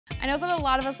I know that a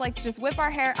lot of us like to just whip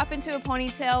our hair up into a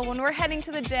ponytail when we're heading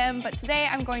to the gym, but today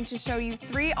I'm going to show you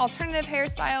 3 alternative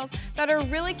hairstyles that are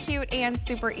really cute and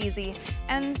super easy.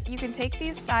 And you can take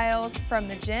these styles from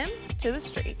the gym to the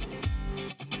street.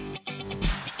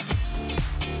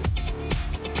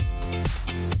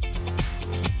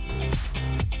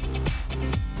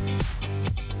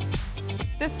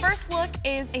 This first look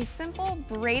is a simple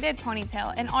braided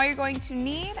ponytail, and all you're going to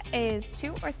need is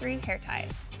 2 or 3 hair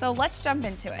ties. So let's jump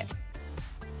into it.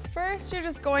 First, you're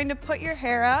just going to put your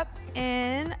hair up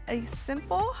in a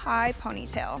simple high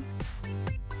ponytail.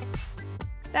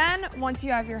 Then, once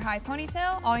you have your high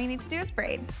ponytail, all you need to do is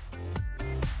braid.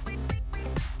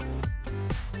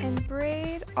 And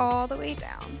braid all the way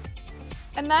down.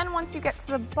 And then once you get to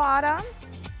the bottom,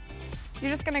 you're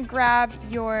just gonna grab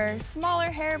your smaller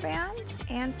hairband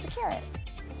and secure it.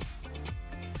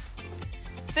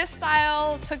 This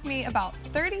style took me about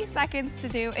 30 seconds to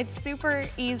do. It's super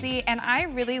easy, and I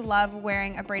really love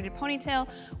wearing a braided ponytail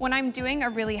when I'm doing a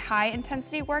really high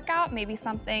intensity workout, maybe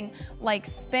something like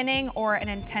spinning or an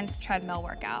intense treadmill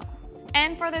workout.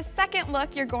 And for the second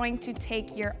look, you're going to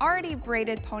take your already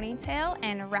braided ponytail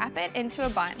and wrap it into a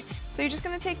bun. So you're just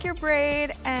gonna take your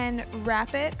braid and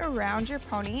wrap it around your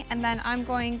pony, and then I'm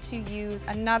going to use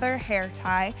another hair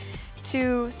tie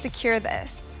to secure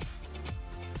this.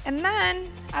 And then,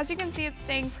 as you can see, it's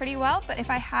staying pretty well, but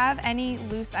if I have any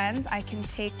loose ends, I can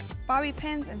take bobby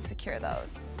pins and secure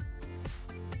those.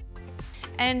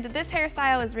 And this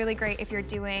hairstyle is really great if you're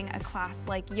doing a class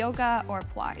like yoga or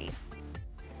Pilates.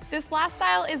 This last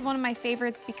style is one of my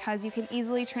favorites because you can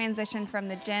easily transition from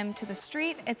the gym to the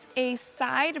street. It's a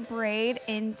side braid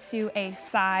into a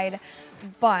side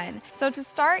bun. So to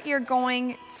start, you're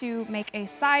going to make a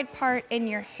side part in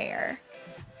your hair.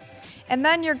 And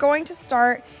then you're going to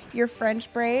start your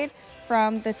French braid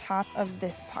from the top of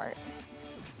this part.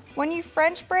 When you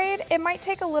French braid, it might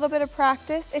take a little bit of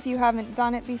practice if you haven't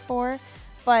done it before,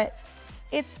 but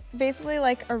it's basically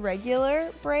like a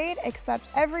regular braid, except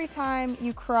every time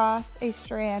you cross a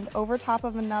strand over top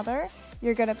of another,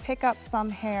 you're gonna pick up some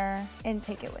hair and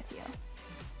take it with you.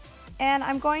 And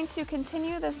I'm going to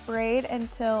continue this braid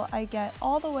until I get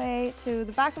all the way to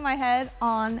the back of my head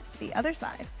on the other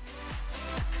side.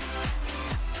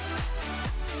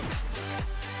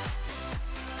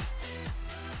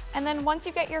 And then once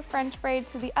you get your French braid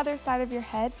to the other side of your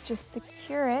head, just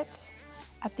secure it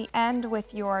at the end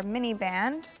with your mini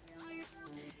band.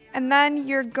 And then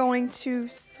you're going to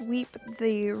sweep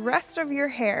the rest of your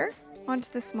hair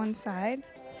onto this one side.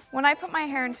 When I put my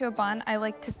hair into a bun, I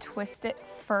like to twist it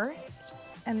first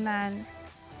and then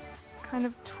kind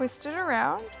of twist it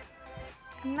around.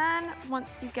 And then once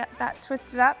you get that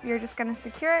twisted up, you're just gonna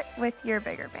secure it with your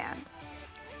bigger band.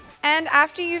 And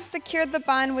after you've secured the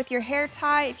bun with your hair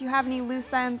tie, if you have any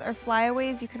loose ends or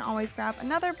flyaways, you can always grab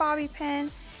another bobby pin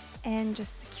and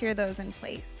just secure those in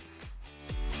place.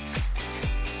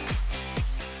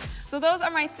 So those are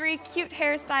my 3 cute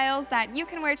hairstyles that you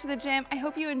can wear to the gym. I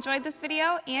hope you enjoyed this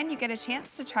video and you get a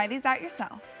chance to try these out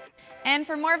yourself. And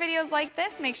for more videos like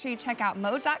this, make sure you check out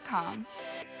mode.com.